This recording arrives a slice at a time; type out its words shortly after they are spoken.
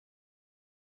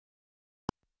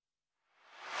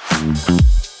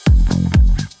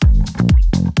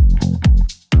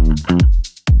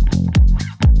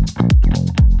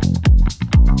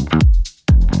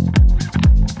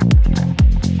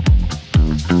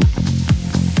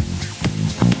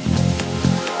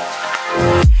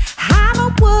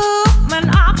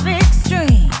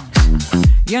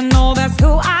You know that's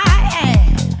who I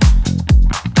am.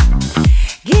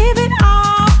 Give it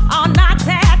all or not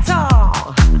at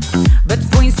all.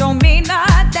 Between so mean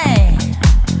a thing.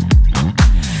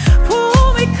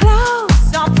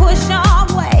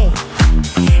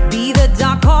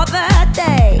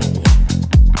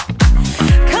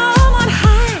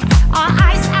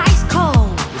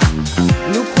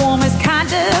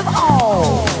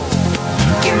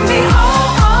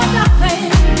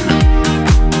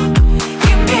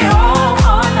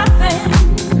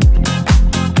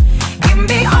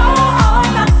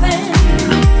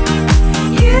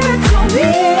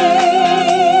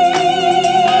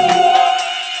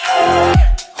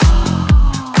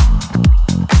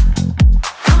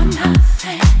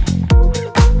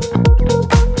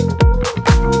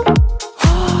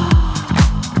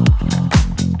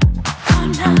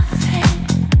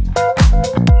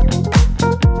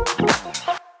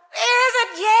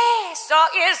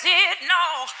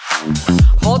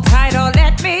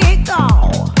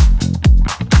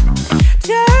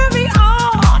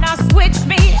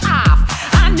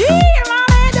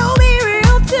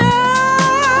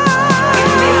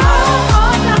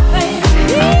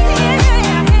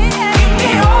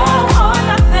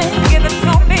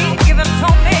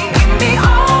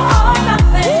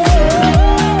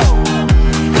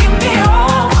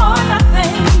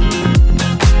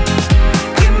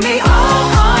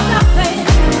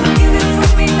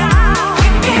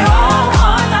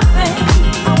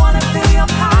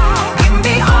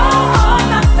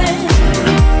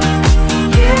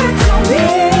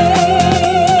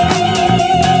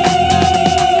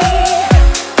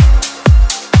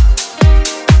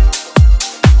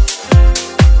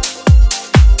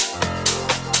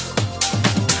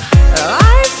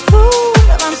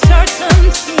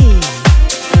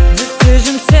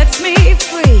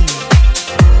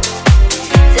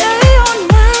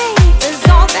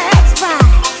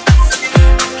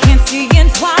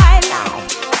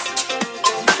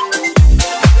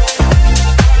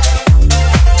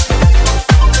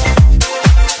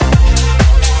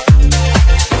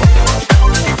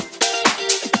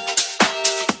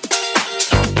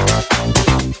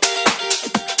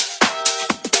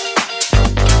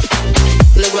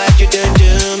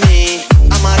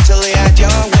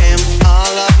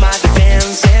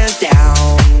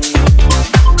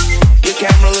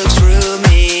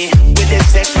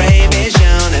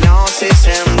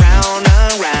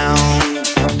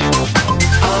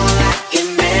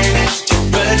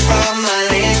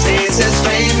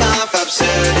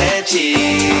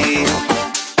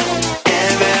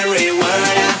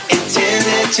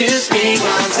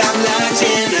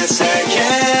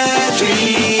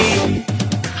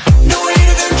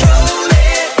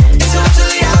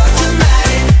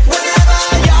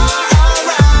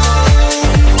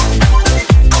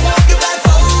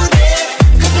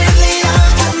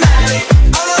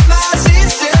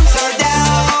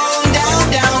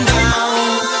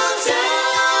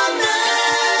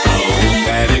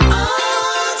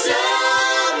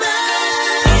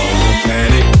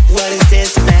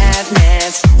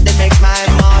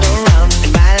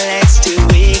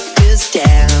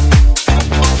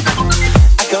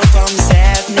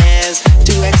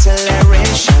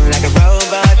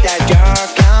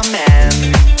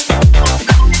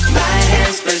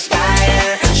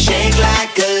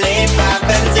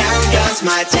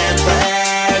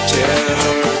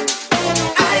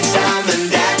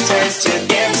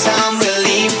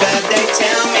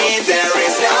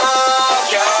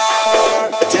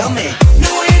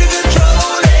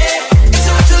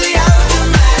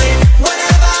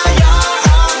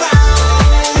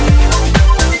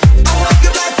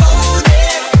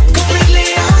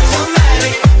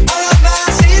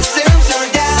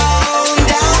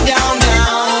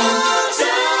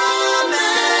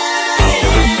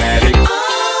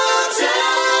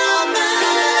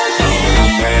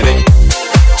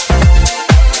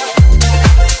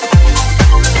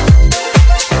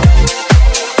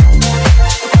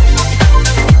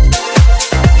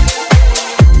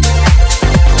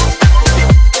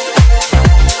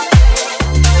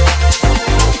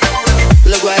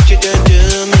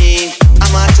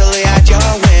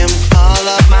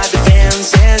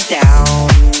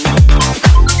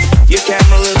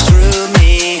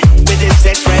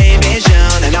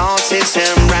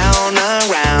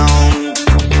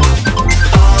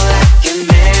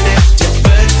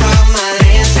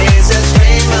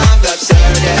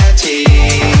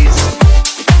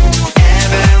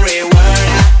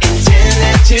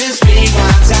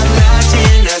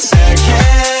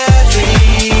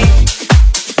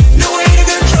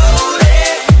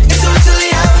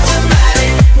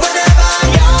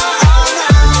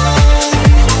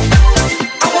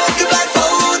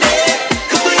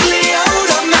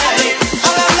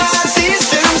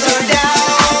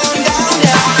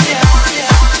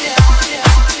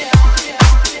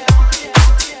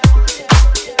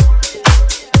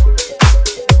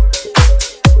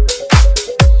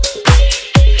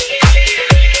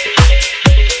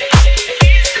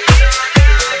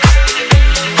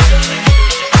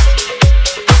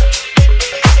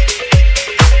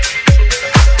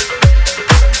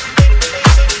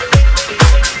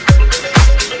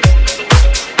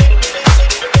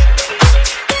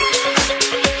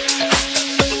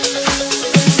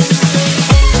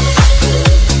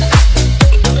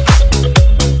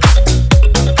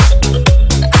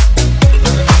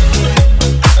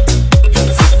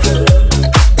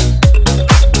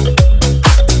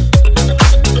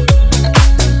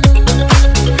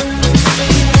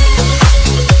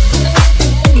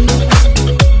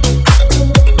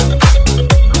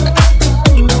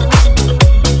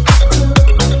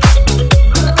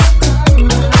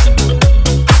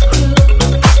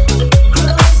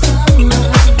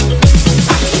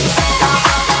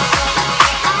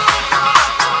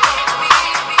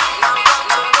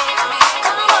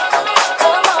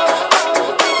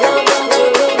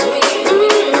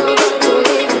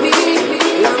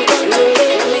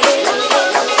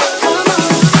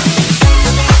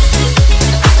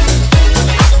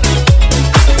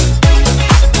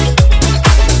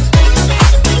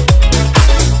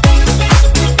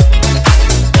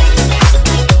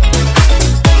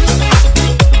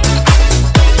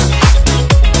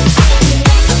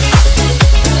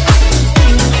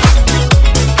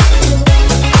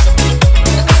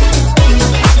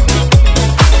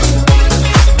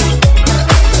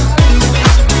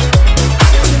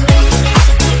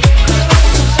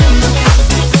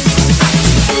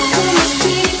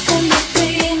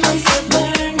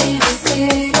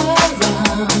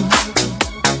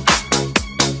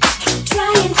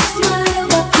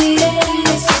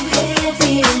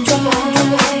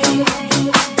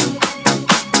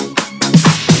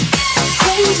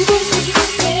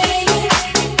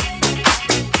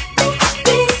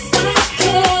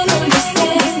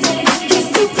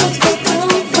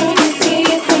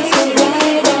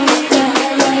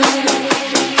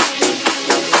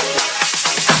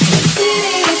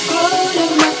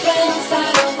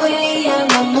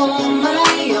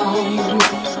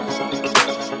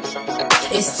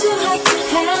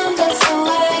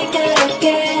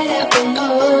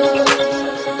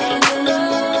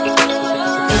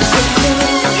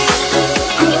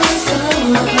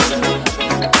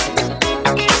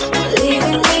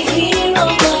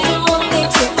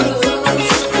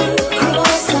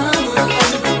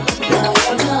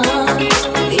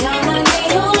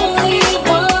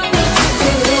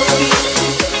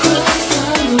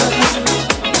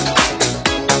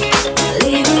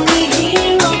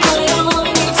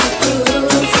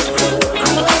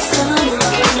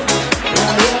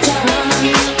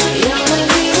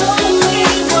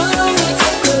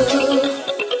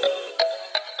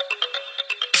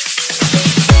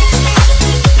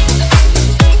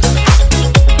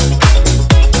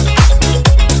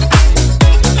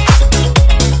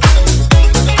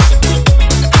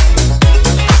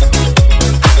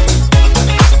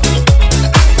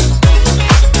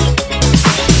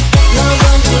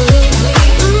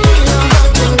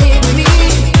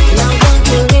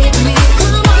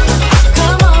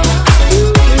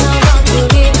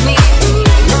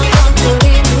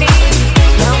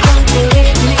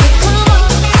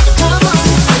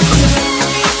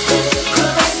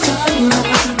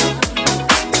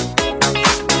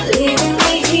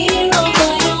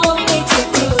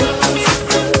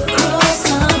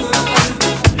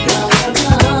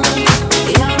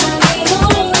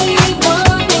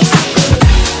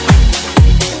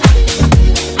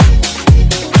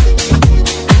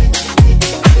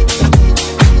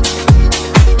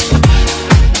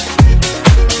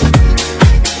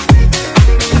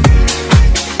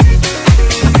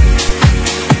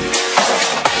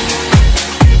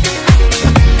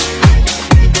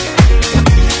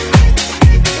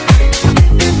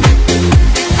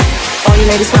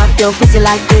 ladies pop your pussy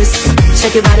like this.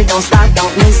 Shake your body, don't stop,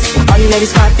 don't miss. All you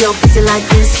ladies pop your pussy like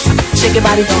this. Shake your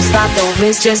body, don't stop, don't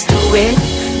miss. Just do it,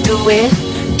 do it,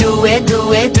 do it,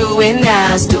 do it, do it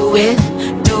now. Just do it,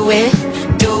 do it,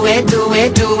 do it, do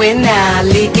it, do it now.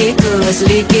 Lick it good,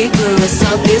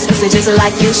 suck this pussy just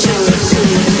like you should.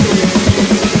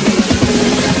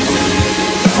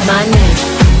 My neck,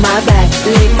 my back,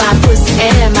 lick my pussy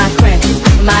and my crack.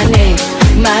 My neck,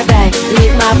 my back,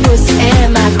 lick my pussy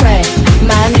and my crack.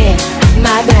 My neck,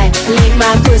 my back, lick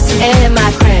my pussy and my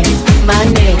crack. My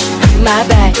neck, my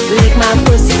back, lick my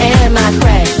pussy and my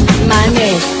crack. My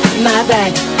neck, my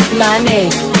back, my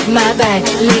neck, my back,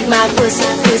 lick my pussy,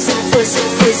 pussy, pussy,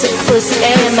 pussy, pussy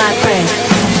and my crack.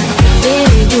 There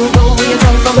you go, where you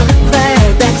come from the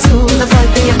crack back to the front,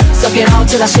 then you suck it all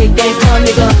till I shake that cum,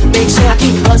 nigga. Make sure I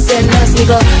keep bustin' nuts,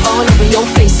 nigga, all over your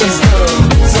face and stuff.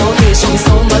 So here, show me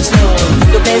so much love.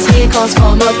 The best here comes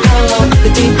from above. The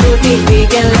deep good,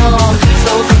 big and long.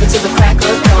 Slow flip to the crack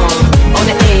of dawn. On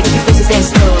the egg, your faces that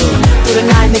stuff. Through the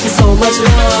night, making so much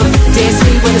love. Dance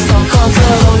sweet when the sun comes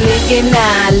up. Lick it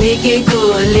now, lick it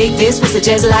good. Lick this pussy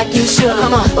just like you should.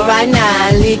 Come on, right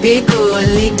now, lick it good.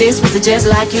 Lick this pussy just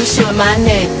like you should. My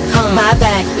neck, my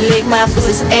back, lick my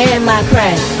pussy and my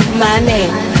crack. My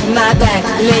neck, my back,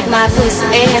 lick my pussy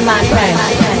and my crack.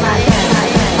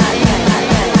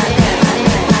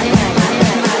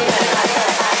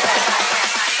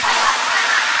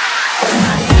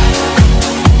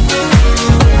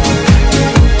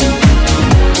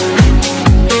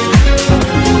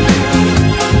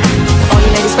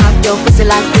 Pussy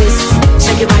like this,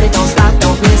 shake your body, don't stop,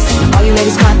 don't miss. All you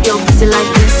ladies pop your pussy like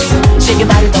this, shake your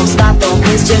body, don't stop, don't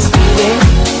miss. Just do it,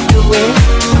 do it,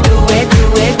 do it, do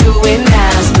it, do it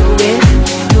now. Just do it,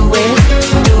 do it,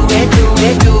 do it, do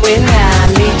it, do it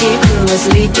now. Lick it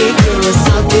good,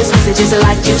 suck this pussy just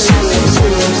like you should.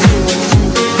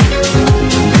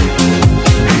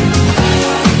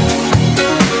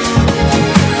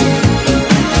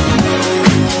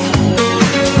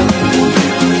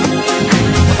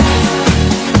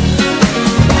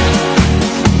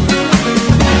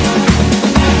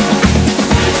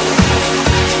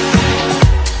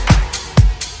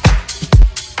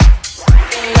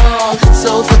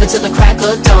 So flip it to the crack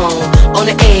of dawn. On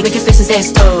the egg, make your faces that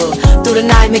stuff. Through the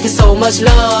night, making so much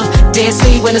love. Dance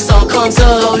sweet when the sun comes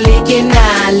up. Lick it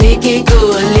now, lick it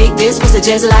good. Lick this pussy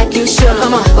just like you should.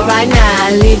 Come on, right now,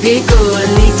 lick it good.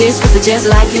 Lick this pussy just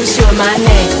like you should. My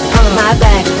neck, my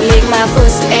back, lick my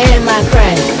pussy and my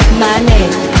crack. My neck,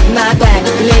 my back,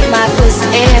 lick my pussy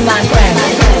and my crack.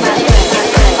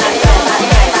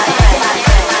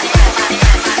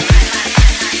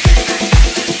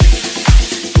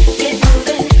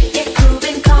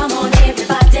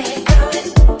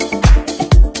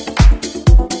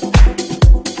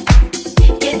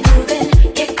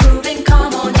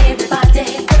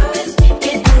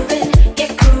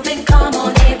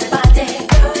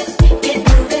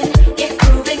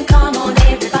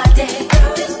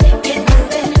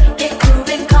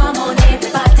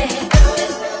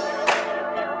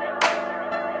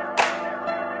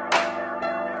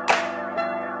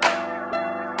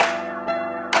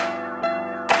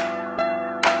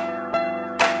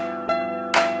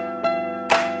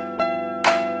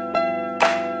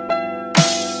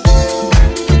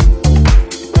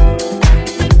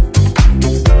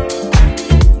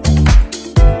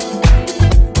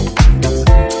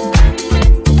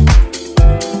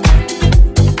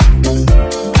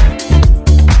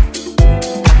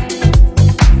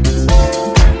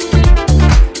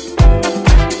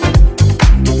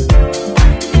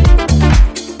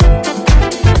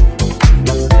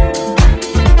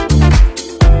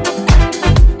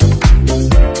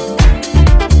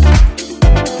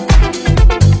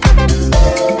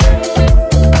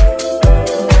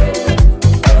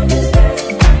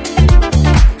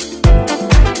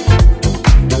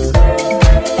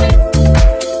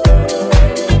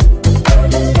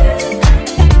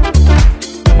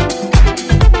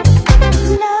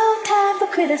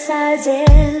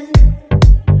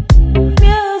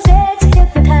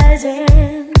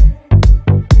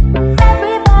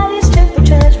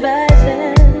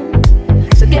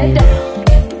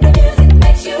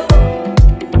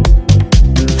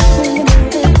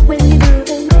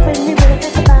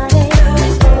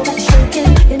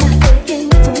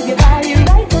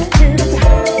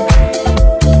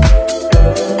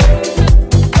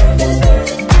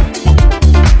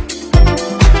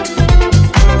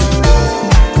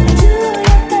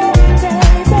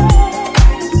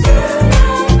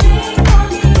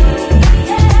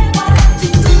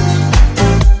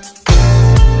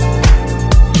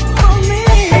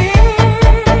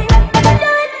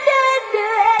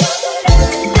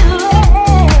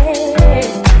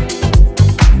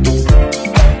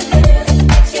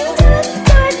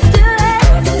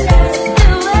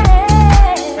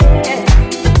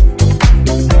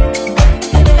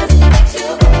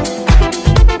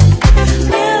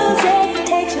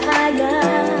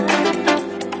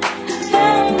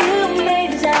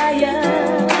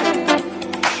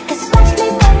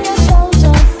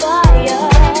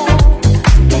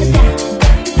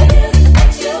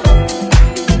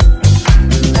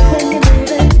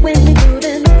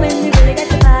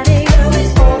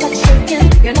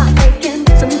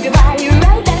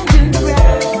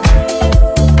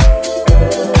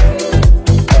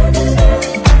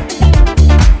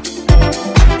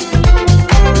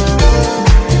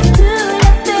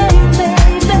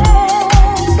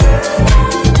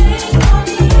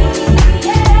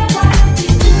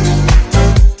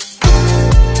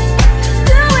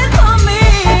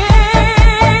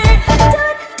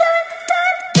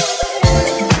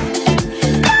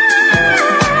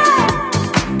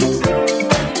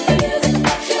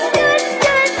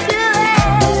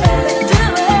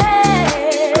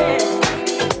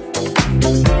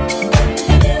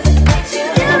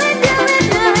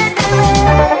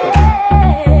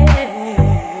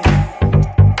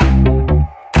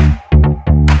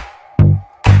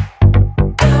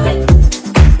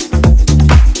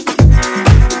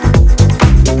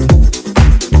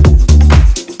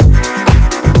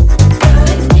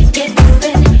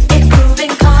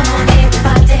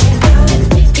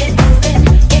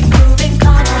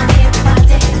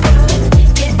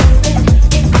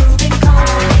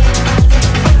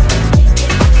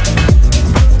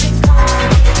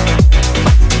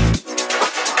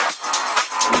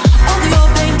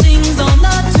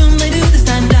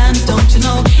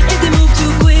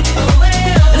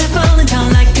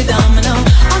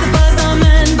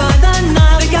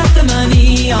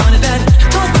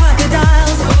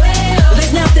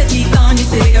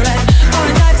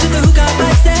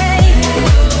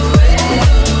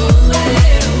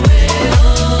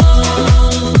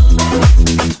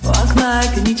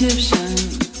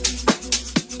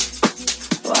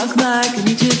 walk like an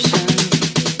Egyptian.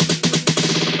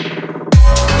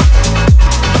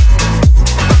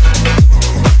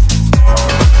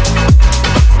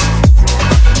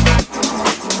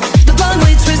 The blonde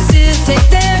waitresses take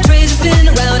their trays and spin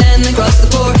around and they cross the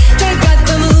floor. They've got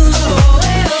the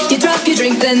moves. You drop your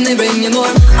drink, then they bring you more.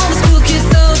 All the school kids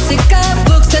so sick of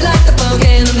books, they like the funk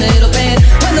in the middle band.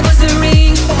 When the buzzer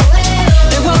rings,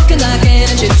 they're walking like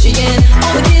an Egyptian.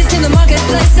 All the kids in the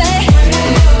marketplace say,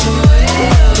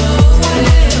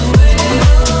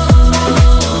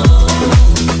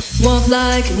 walk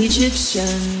like an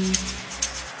Egyptian.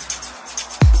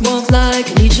 Walk like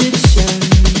an Egyptian.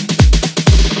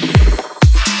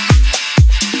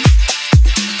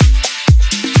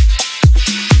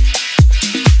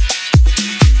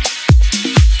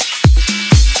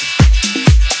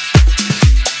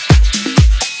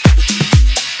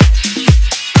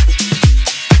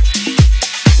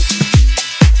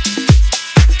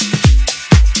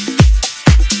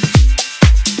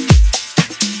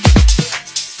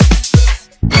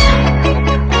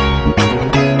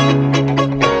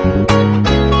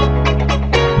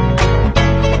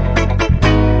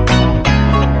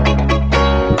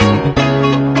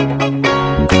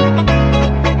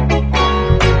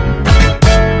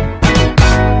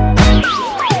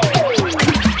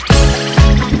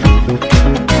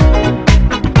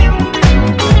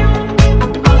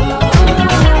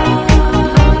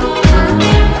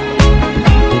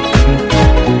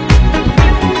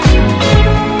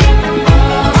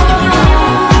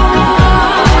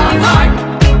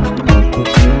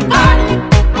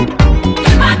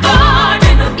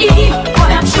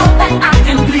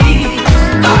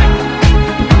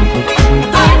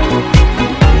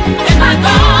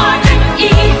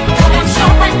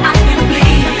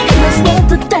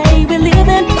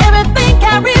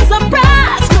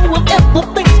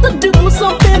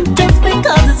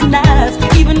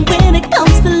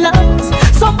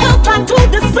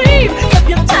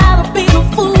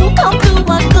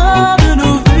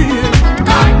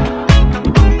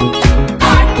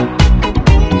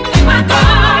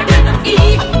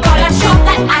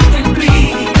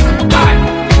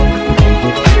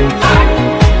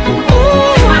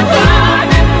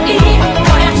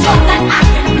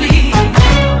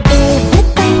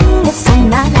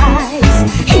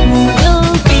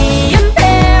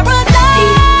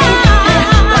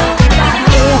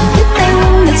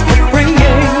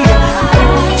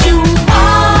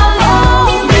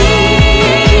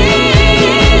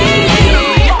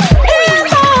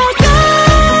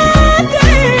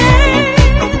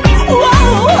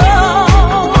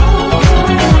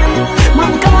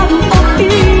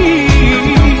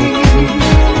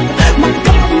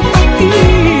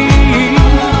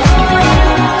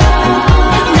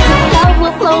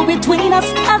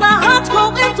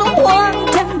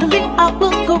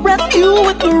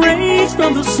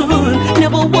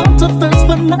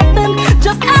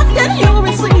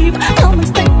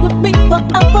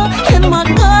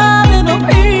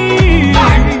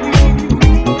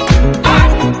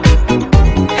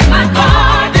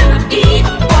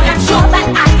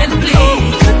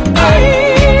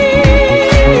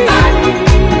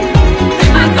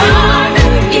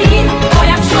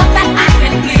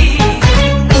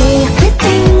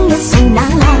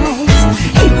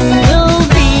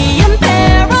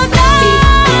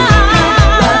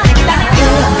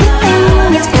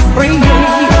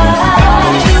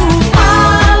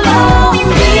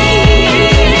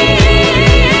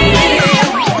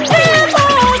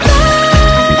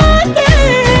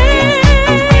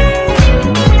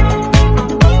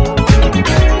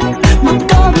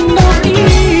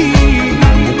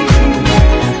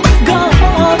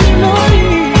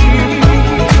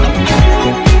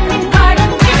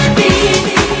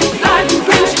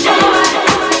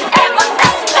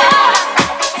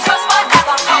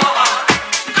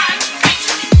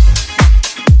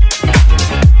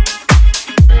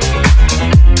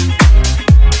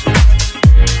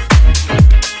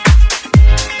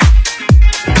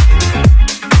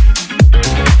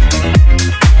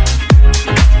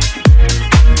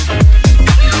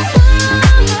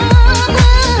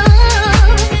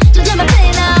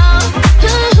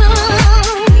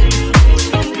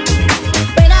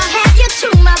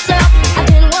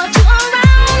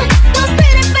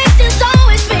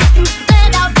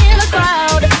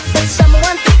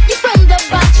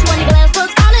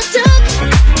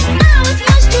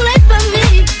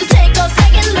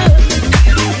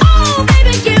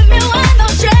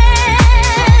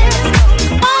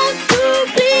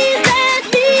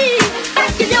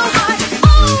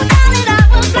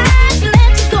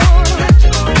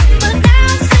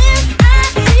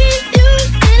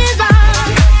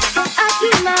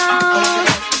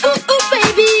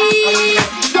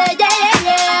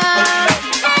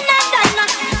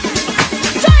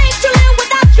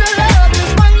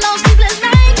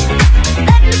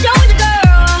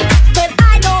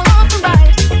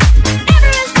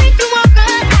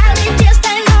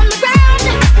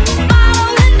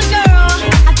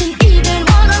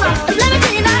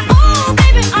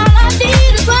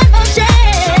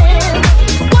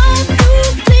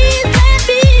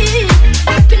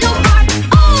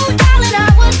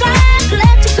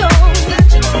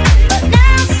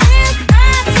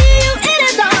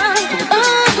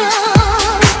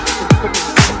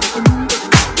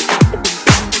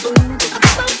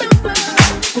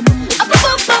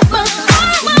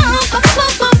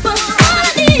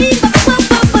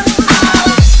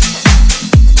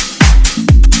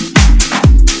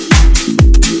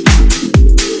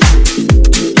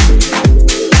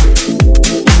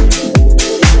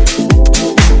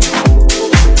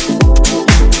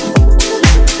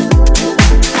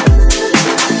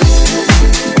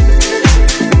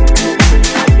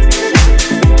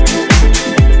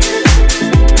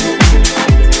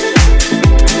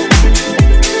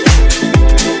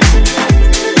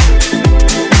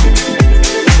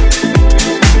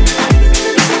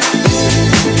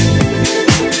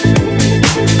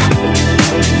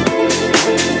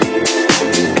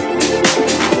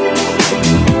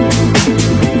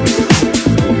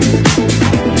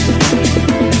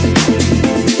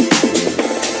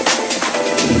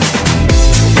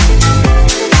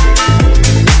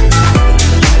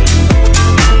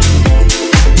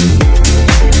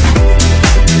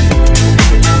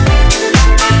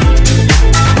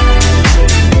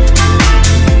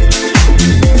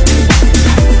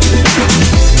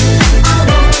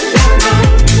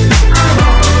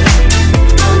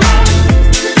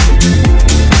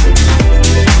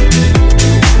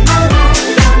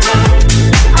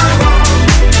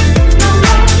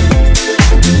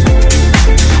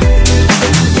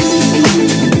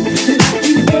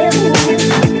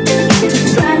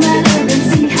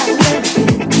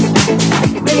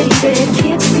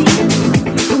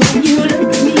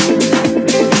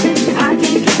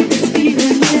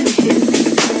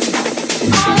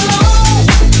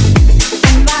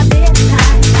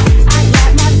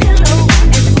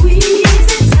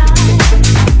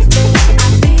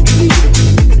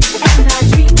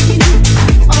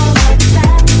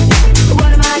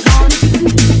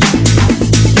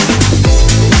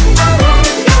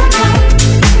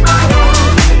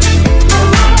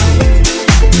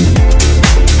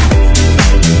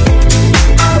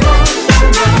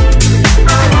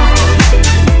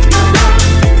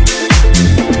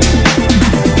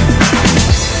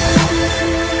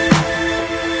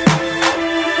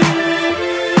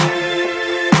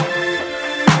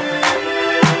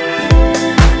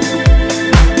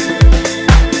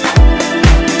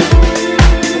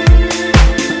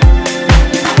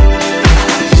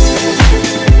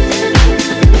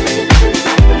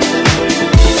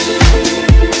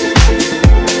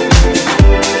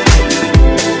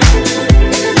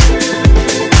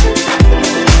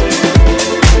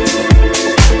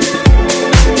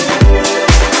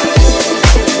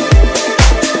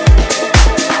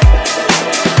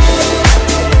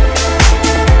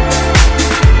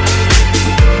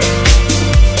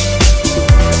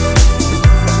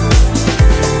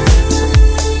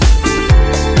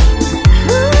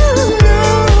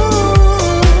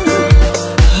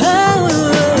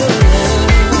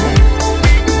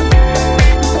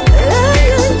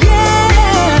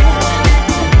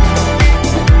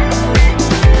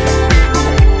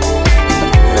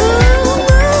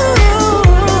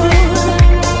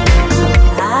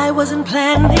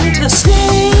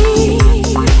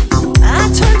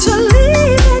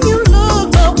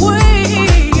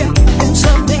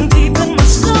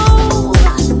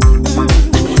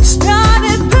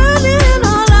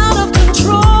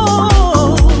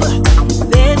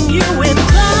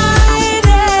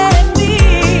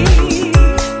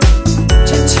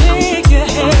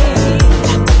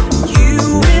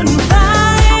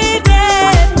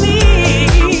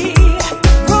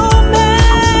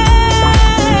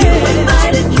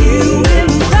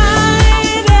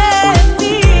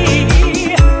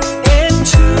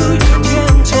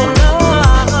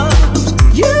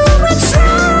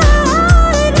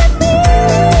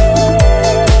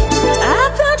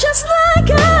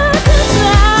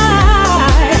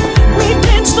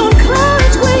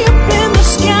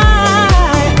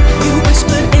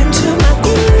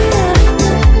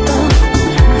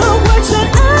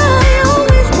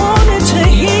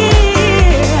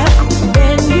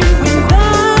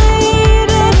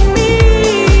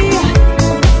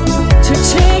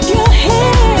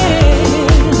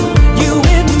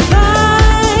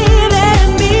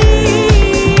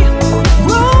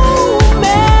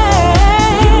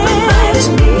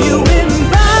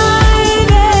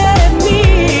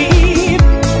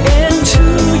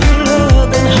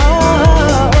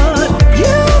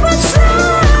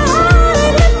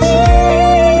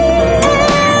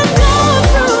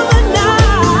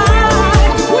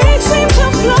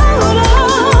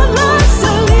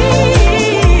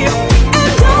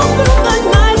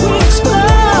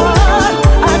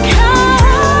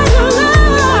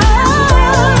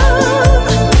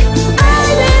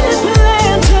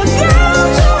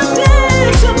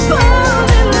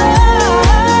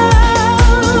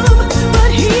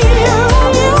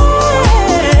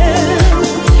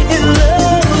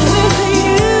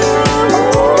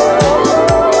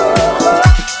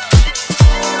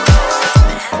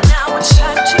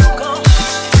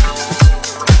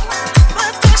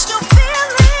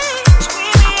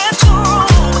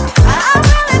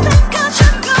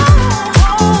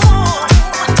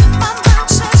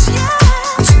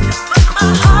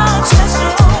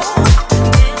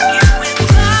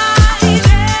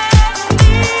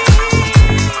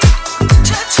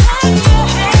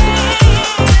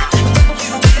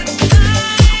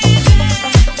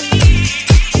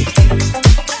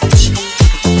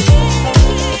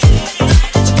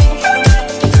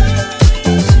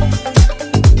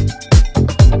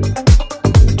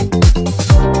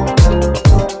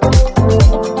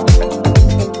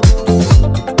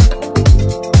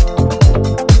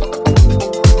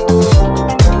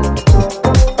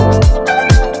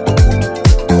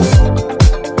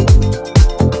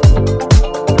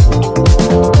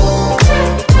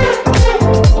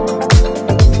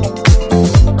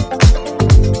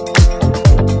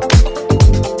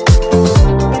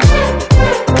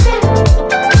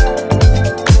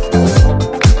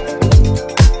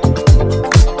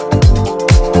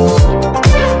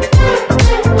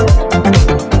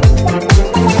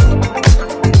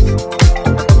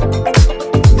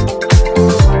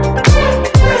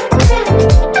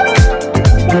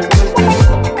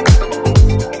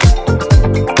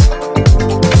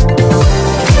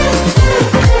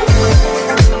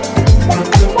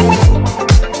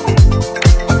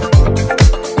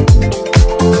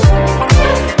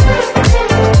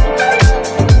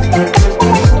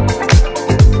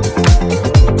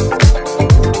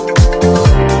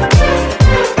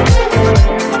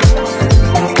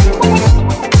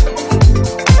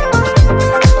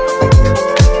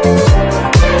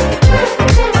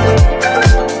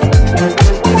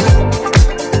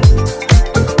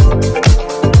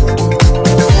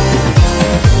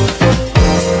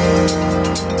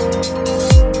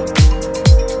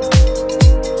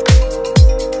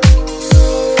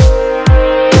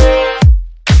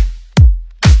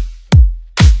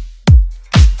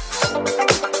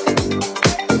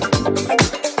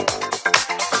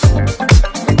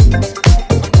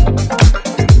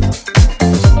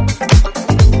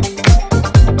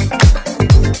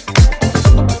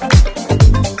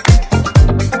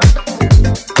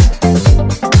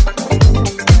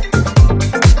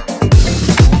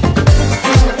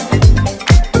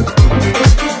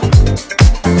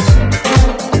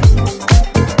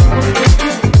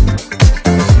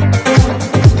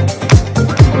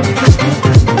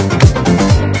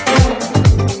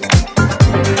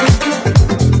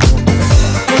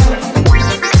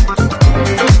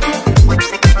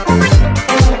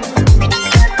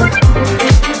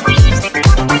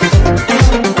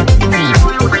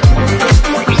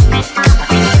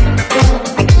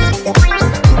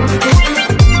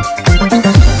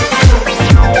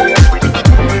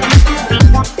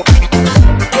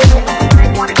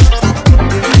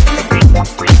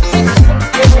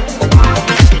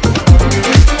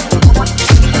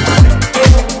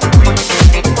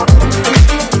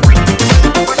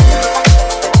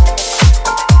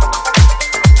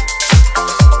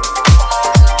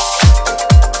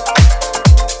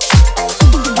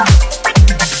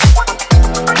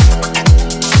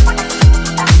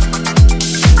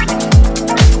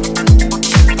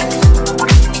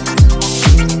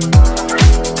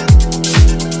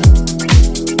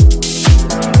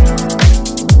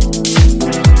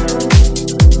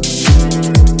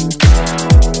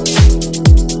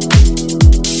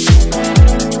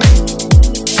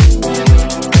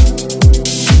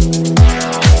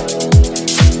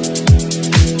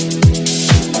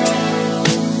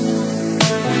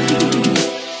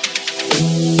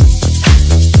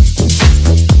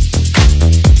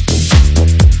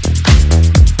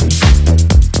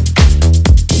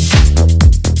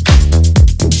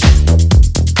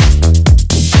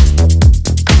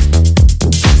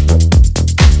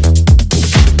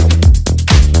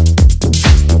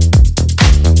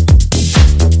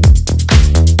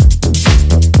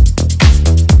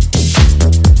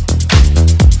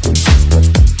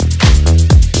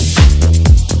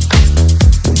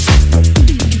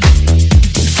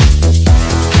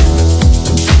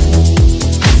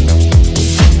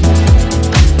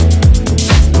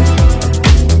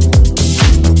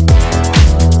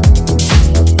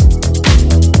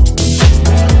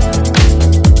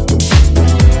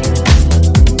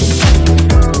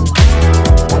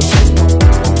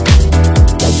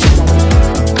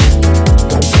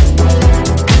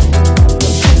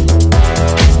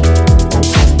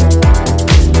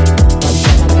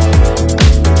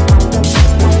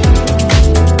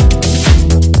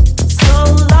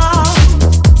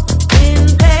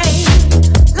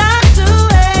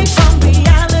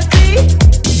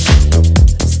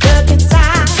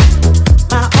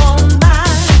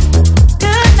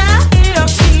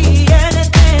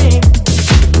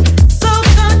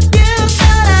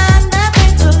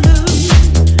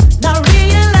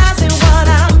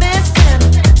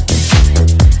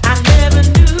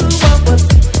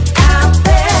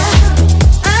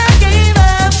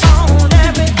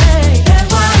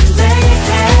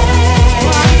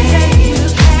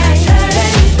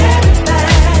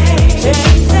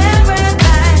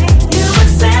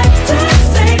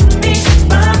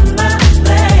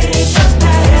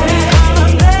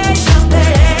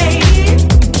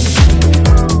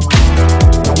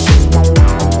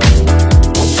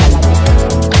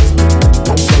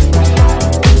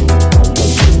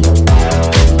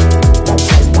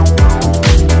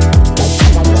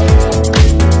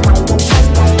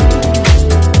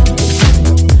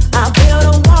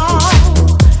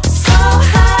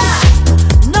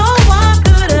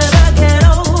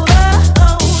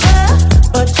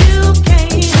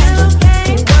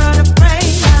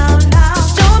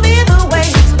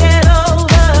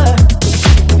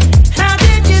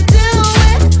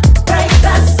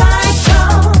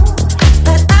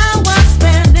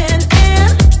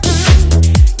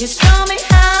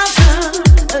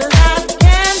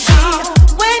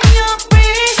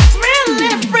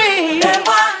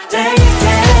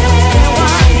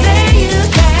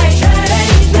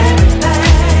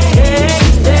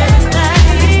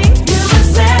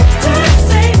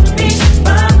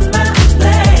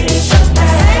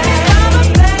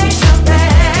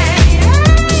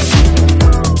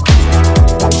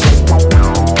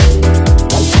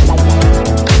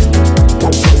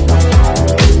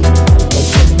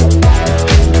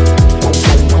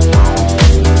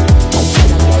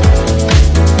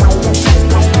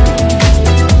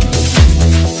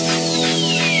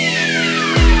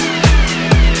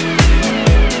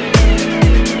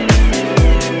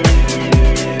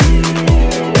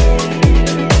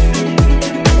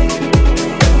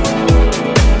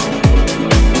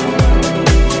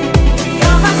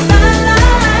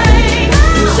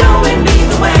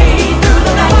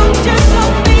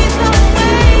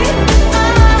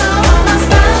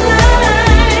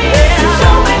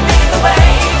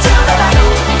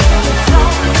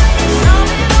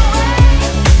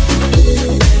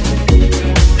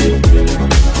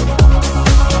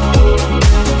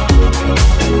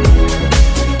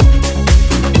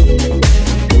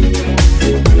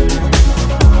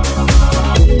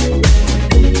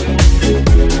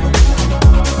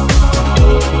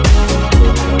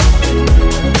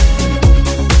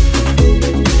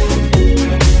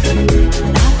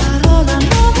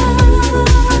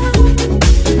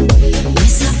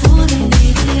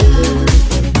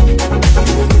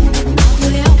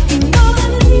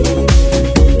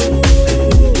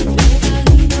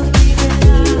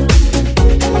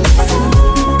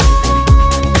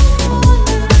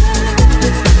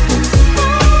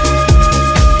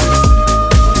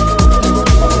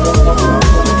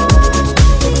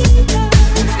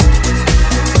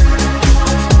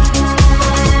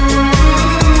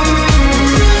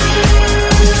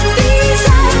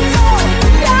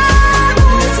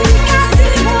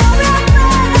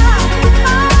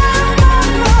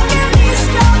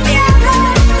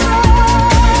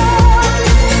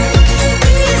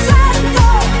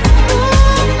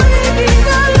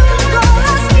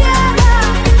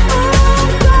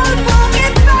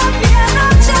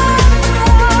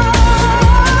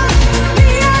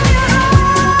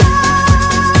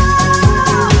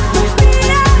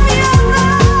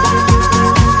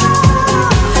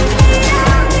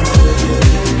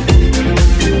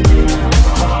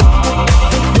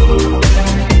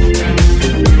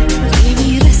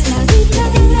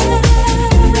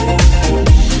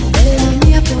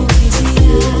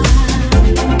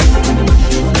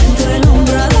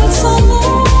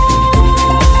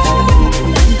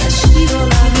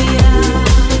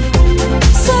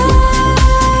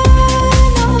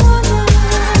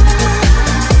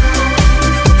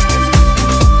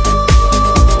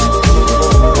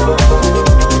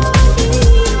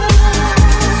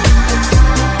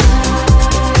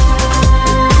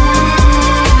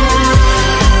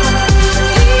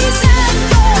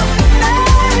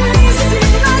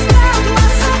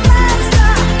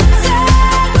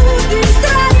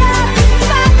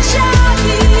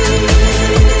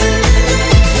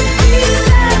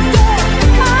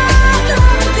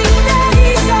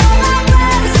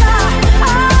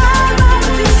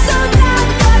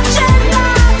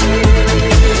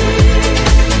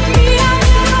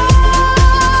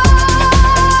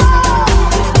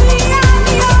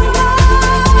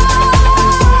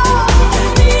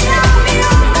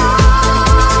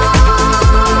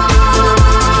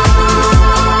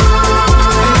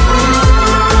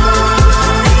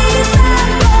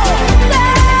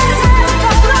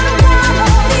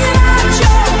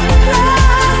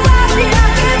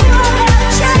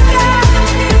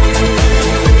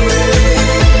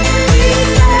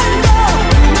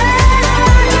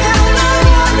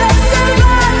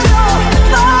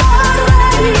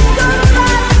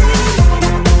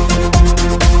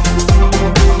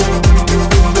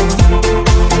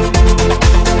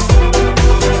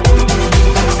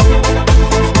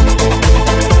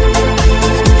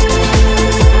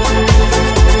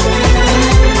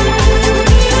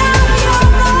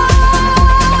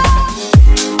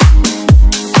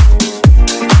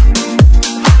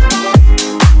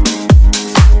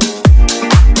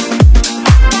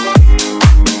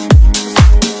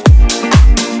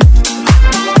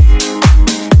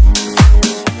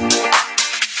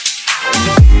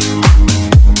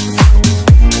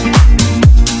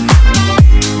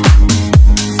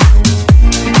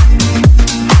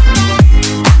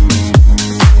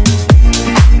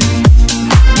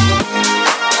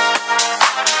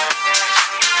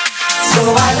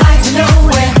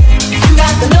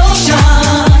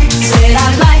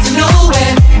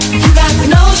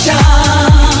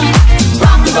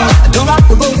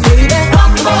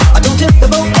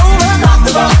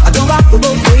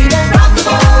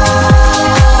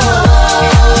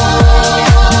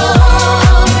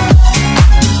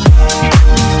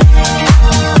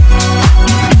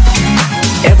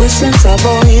 ever since our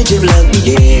voyage of love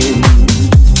began.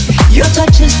 Your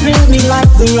touch has thrilled me like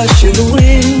the rush of the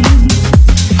wind,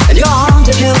 and your arms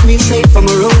have held me safe from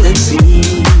a rolling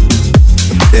sea.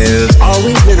 There's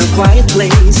always been a quiet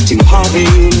place to harbor you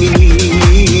and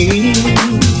me.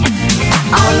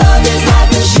 Our love is like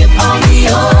a ship on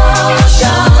the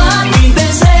ocean. We've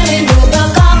been sailing through the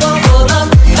cargo full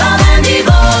of love and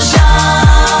devotion.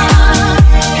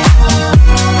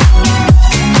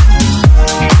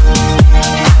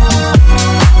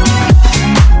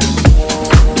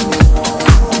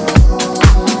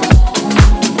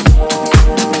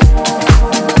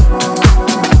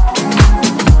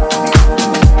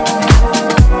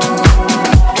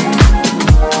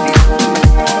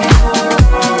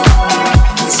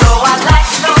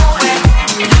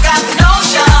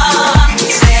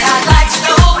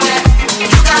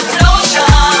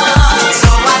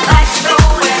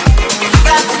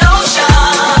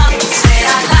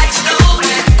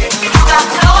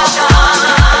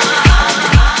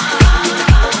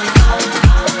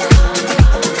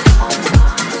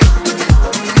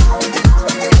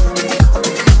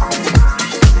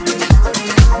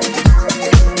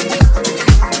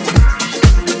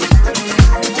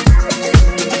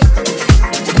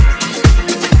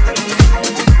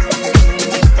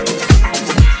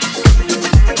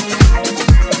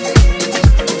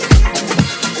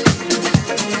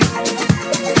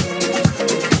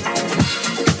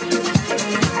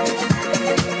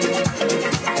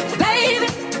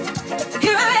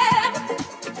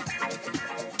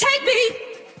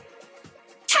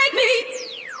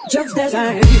 Just as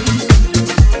I am.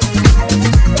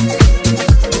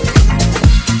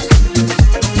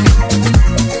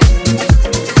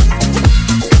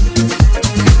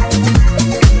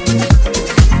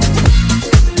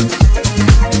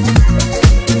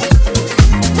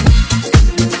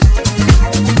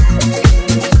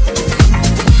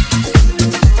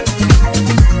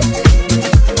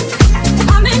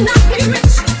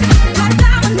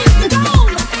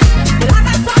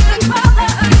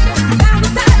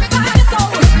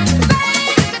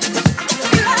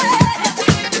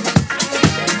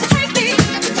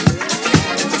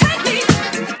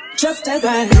 Just as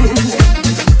I am.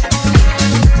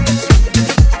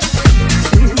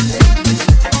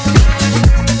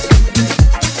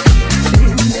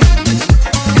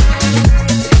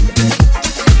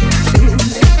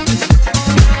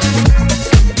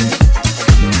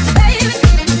 Baby,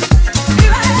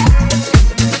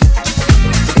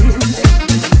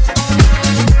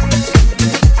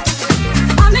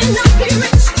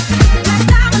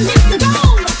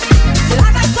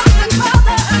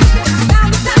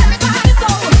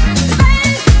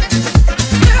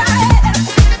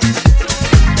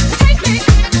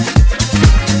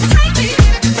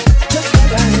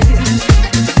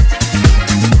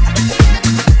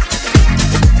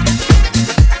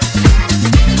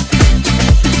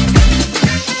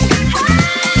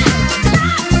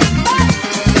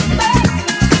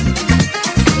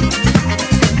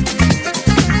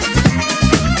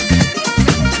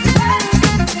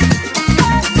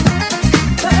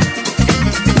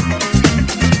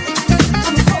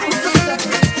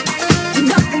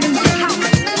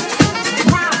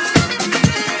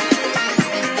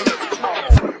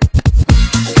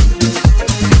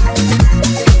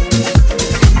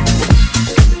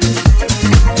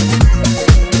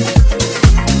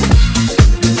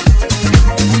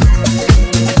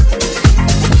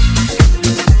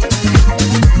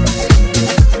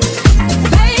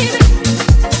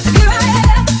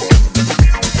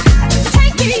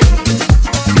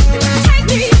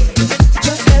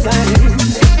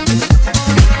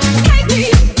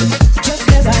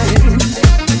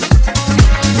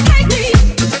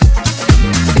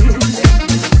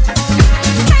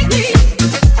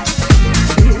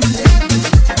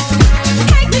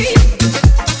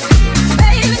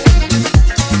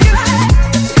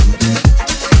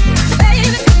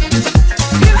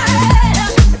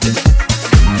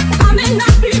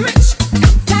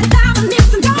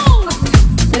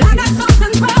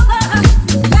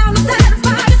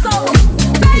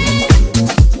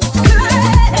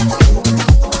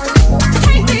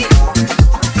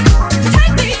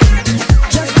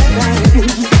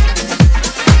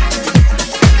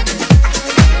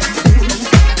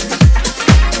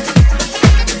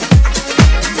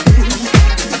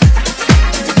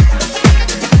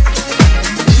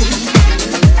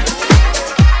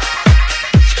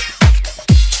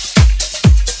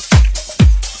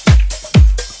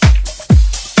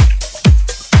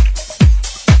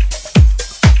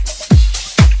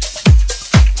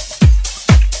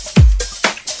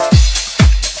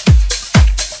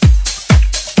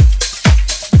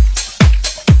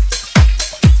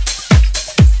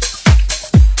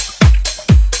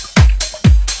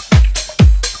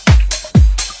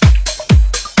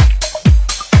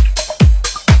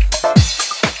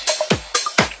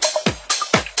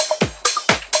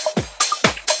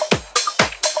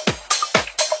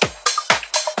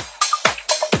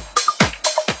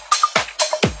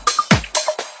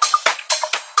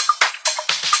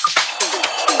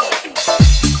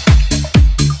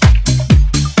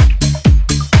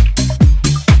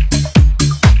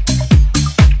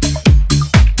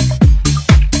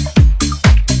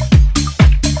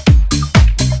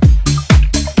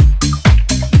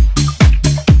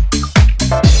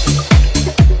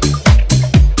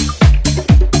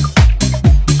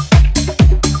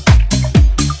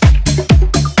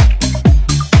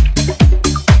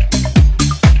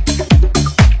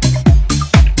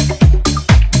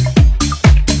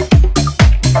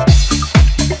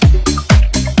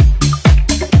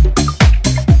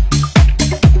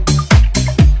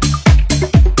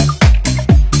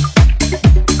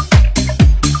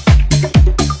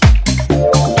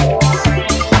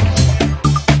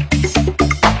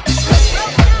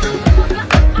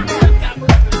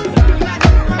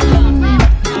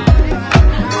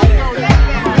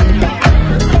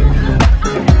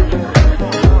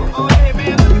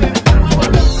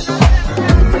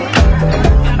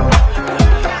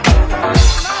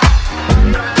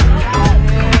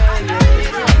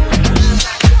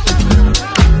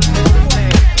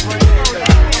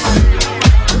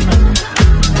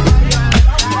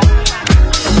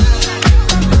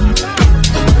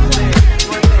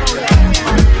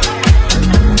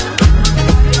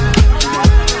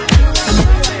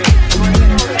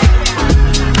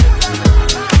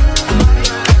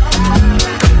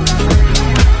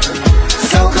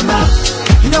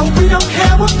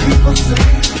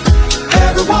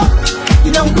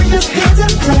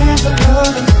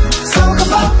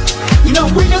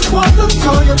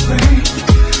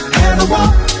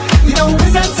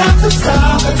 to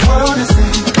stop the world is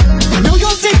in. I know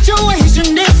your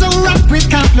situation is so rough with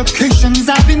complications.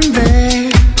 I've been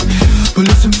there, but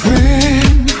listen,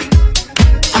 friend,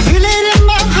 I feel it in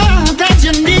my heart that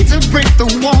you need to break the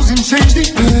walls and change the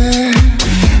air.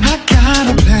 I got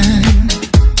a plan.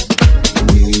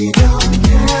 We don't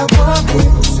care what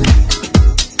people say.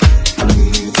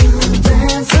 We to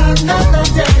dance another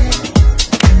day.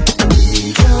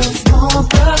 We just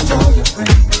want the joy you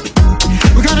bring.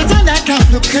 We're gonna turn that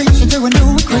complication to a new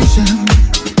equation.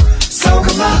 So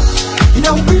come on, you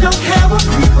know we don't care what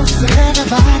people say.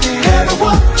 Everybody,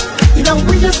 everyone, you know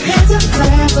we just here to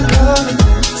dance and love.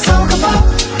 So come on,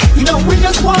 you know we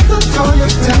just want the joy you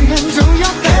bring. Do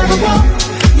your everyone,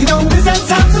 you know it's that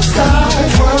time to stop.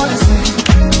 That's what I say.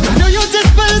 I know your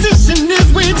disposition is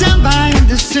way down by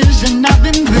indecision. I've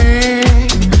been there,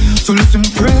 so listen,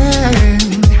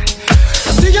 friend.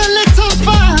 I see your little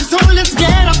spark, so let's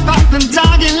get up off and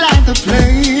target like the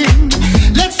flame.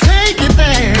 Let's take it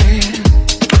there.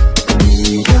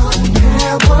 We don't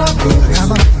care what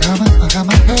people say. I got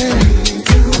my head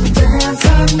to dance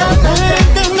another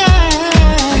day.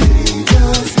 We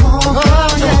just want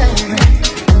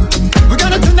we're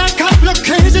gonna turn that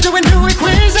complication to a new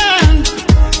equation.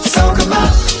 So come on,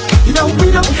 you know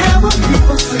we don't care what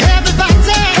people say.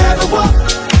 Everybody, everyone,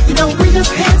 you know we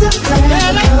just here to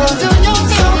dance.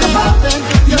 So come on,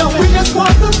 you know we just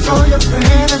want the joy of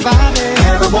everybody,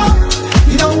 everyone,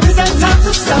 you know it's that time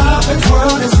to stop and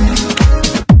twirl this thing.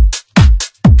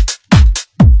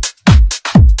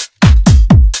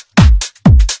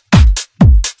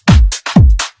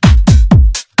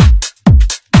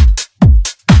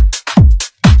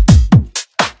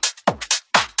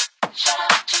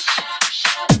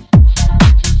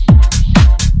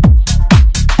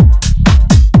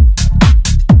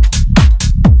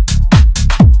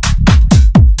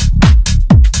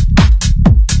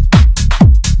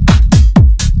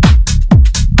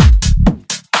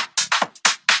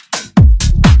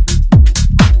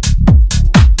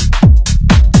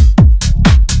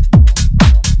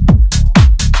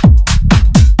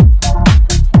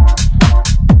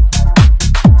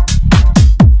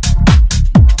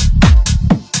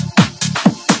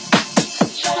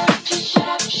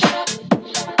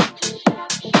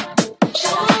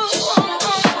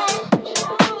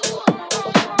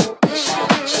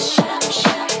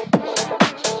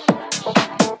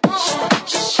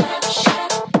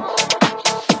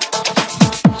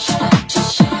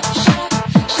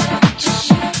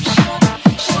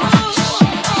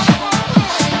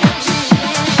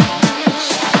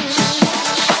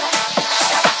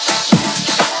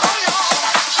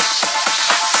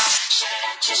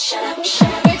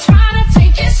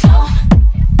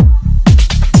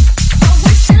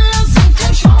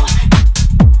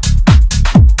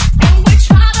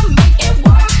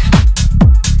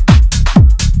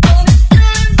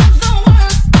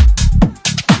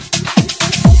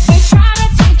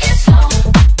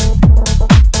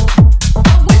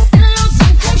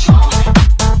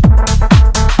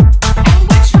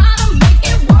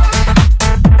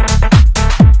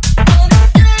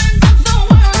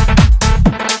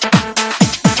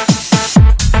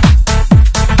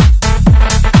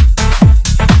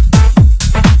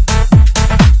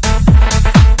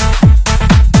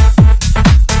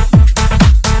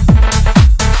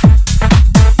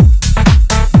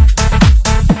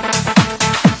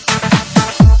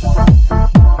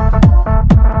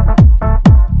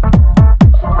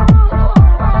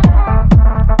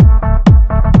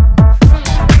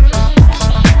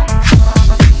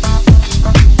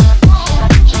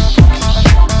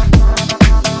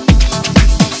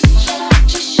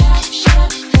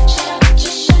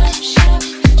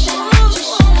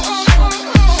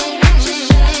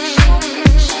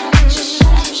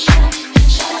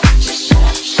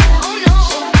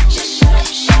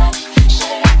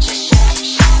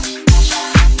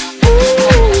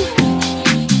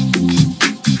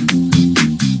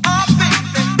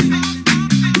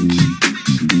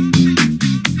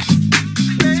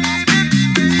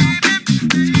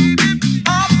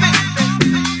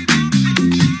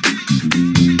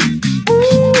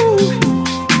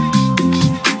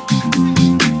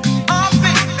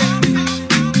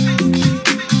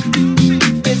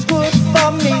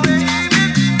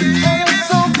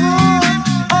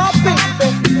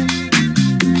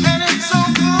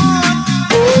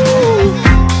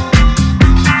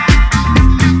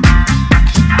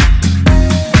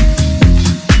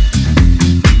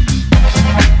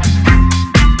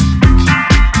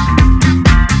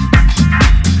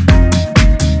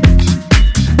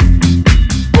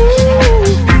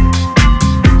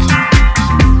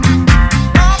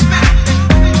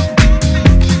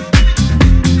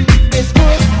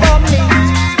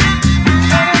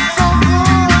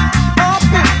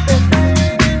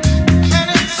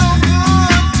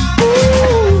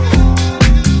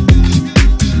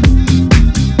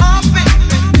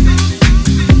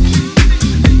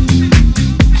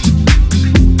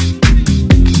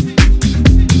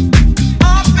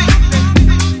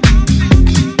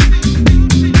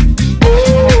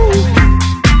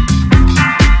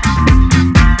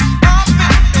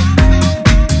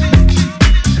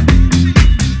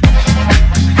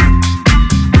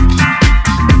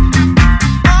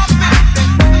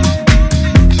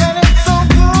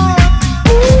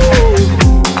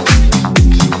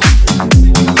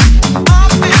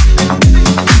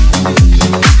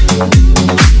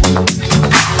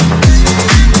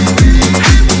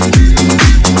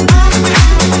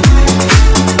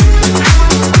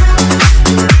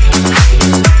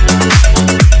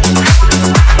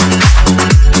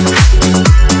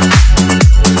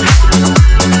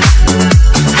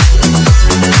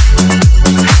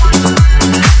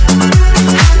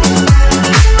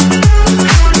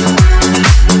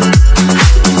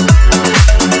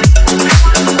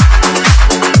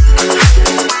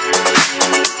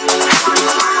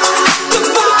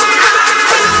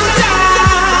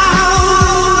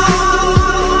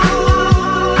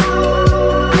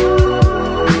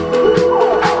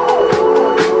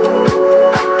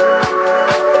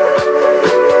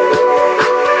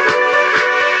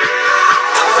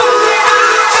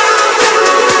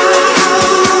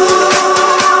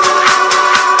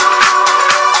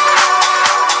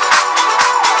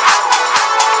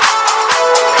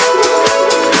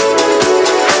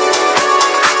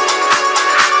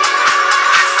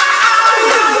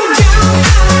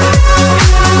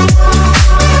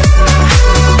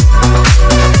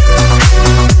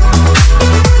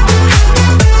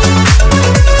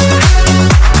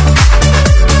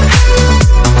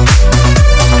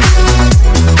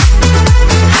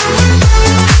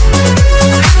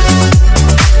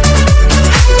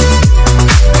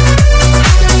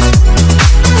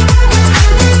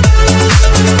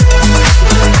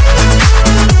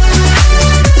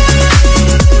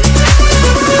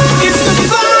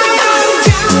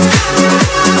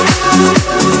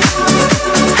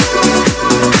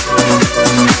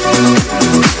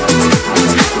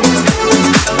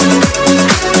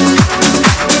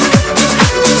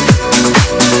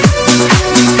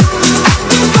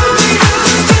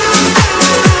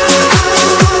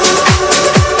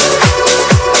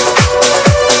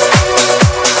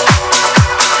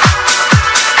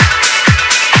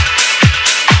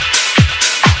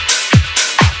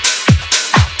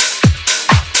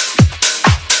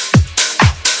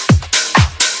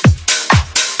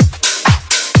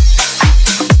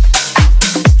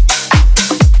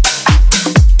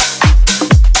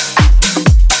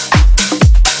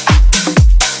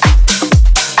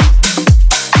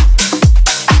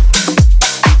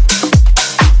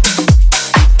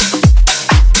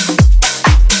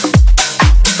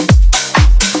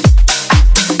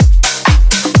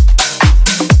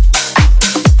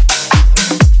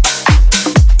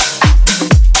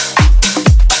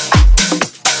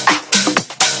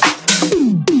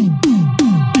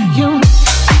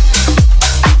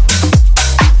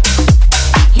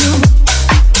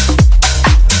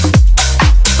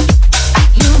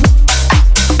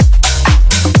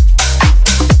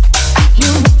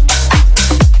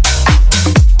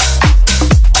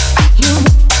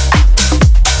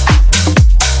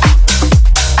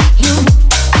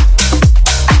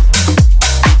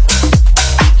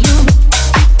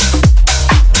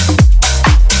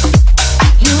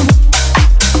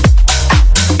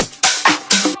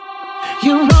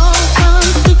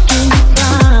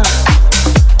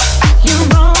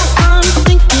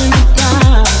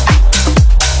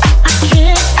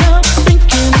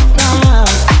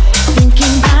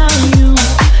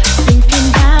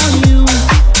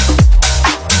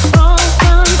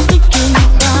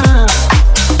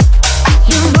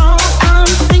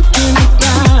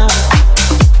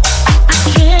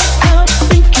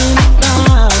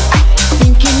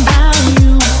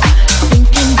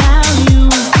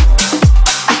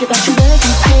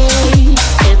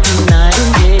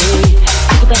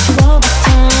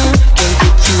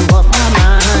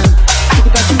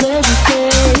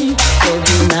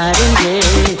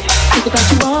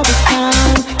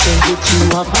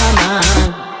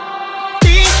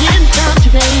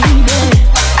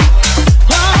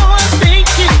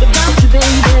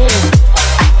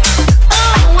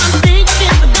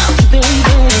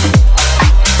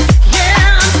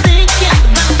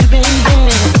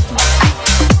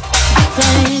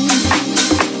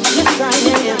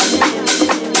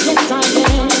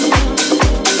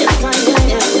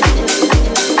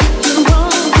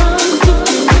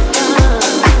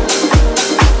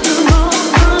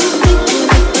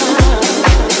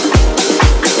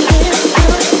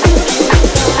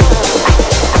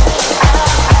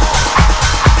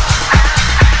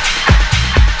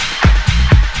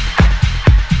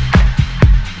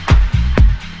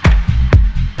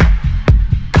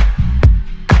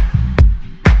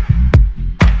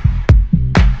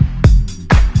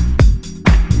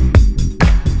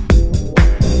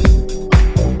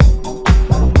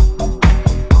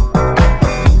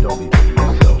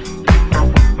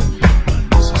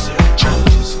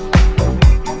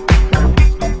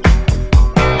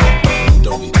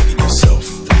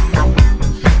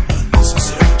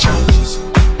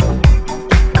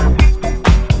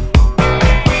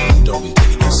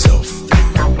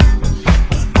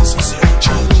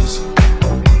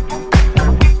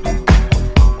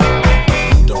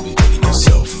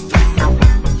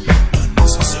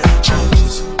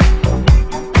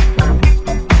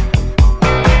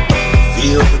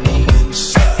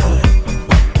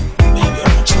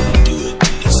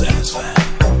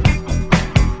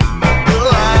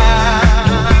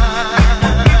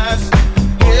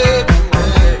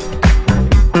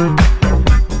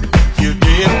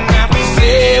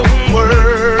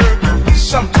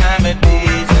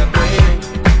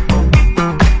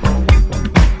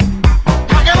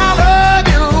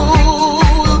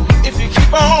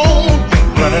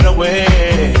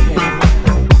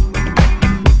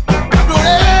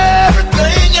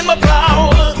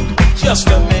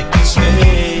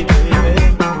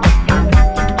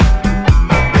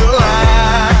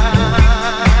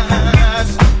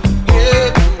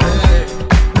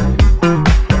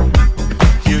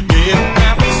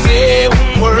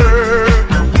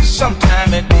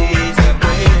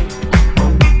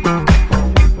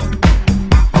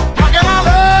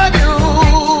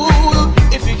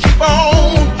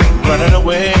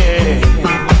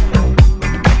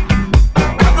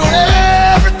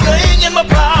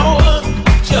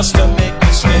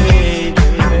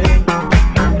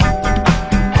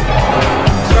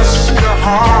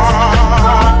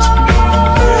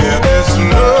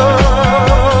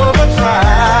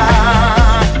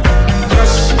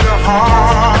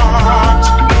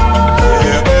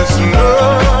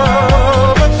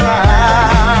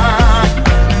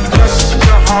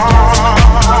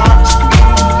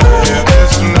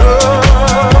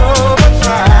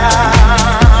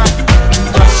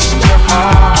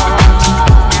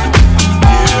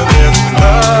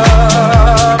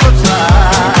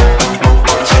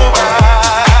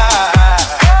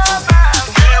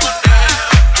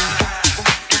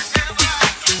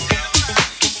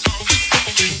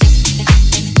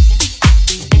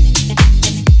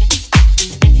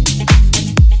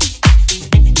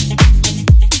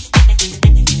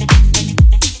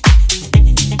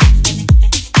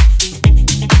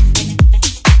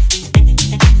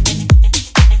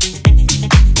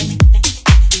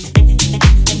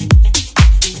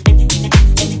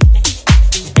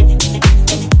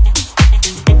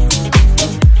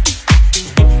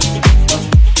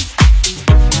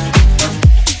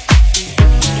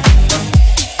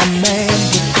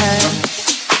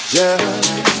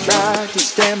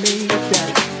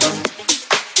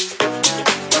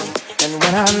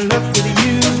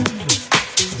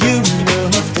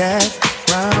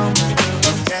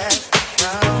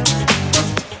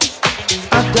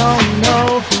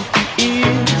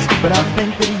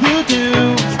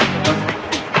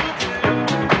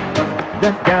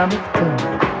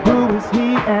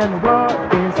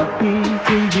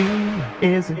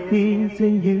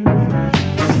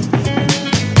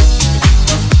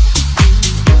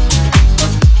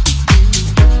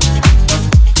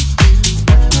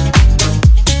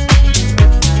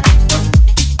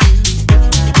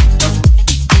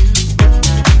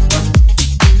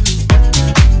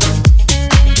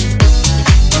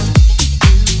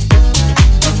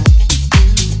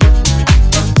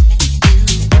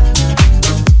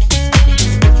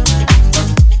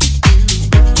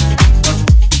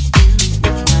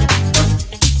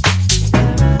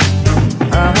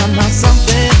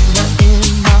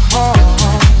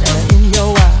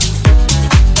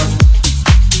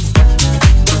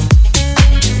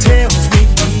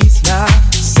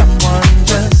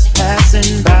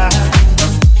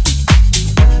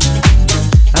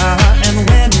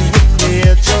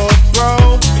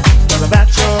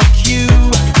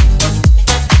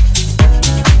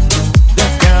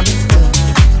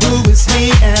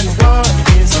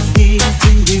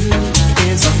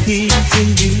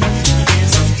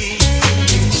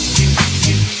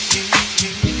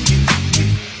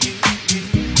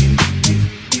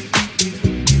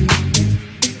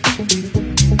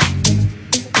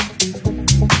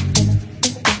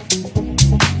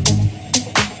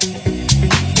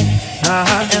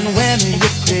 and when you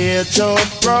cleared your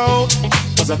throat,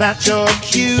 was that your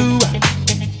cue?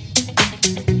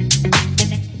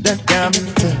 That got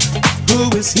me to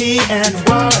who is he and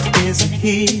what is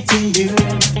he to you?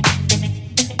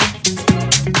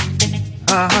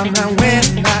 Now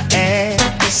when I add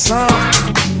the song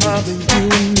of you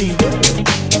and me,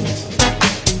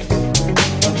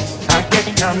 I get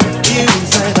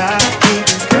confused and I keep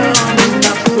coming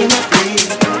up with me.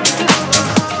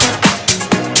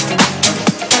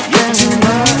 You're too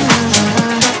much,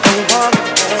 I want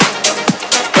it,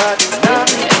 but not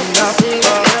enough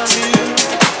for two.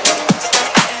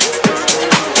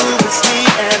 Who is he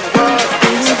and what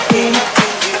is he to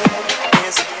you?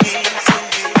 Is he to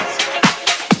you?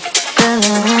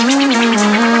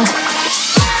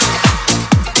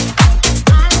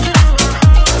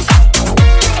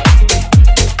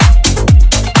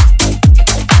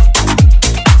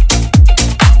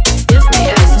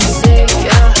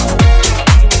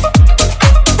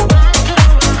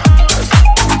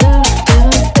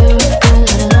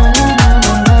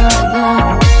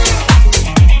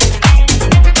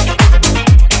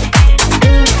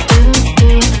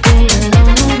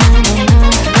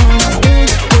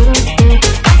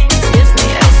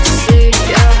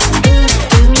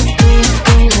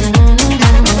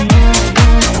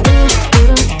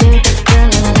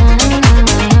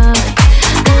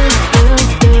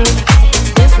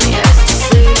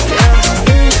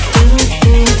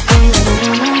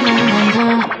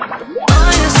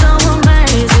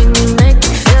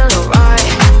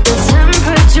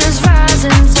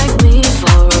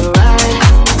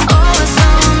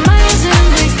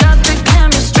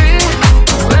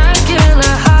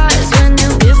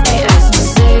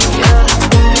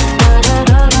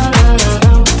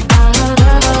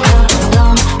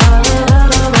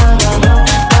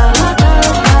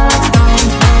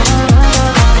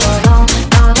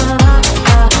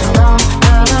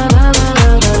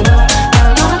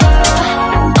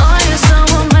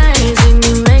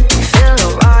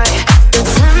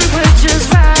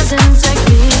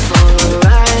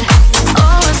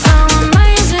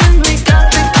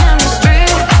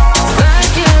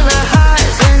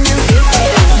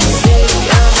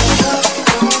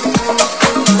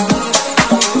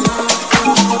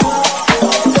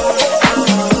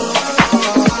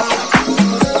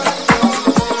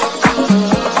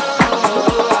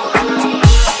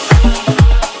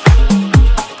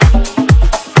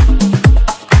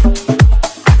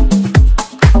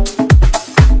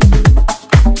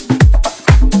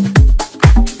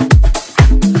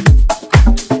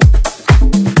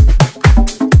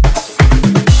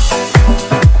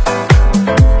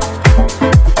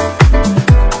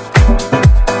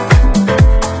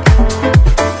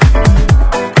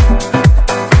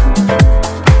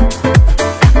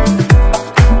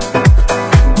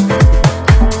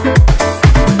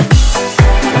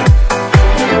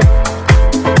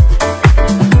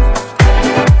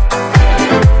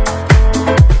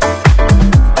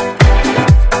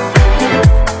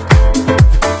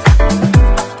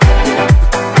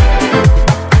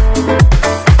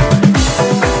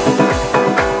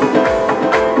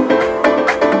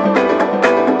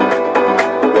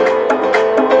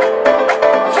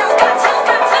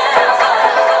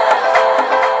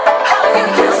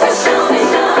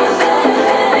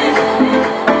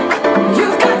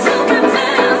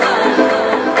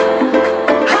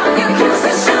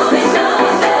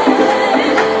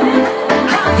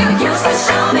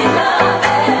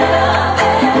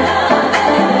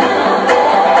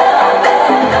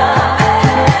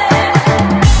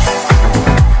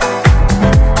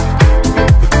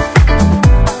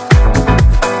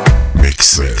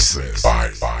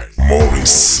 Bye.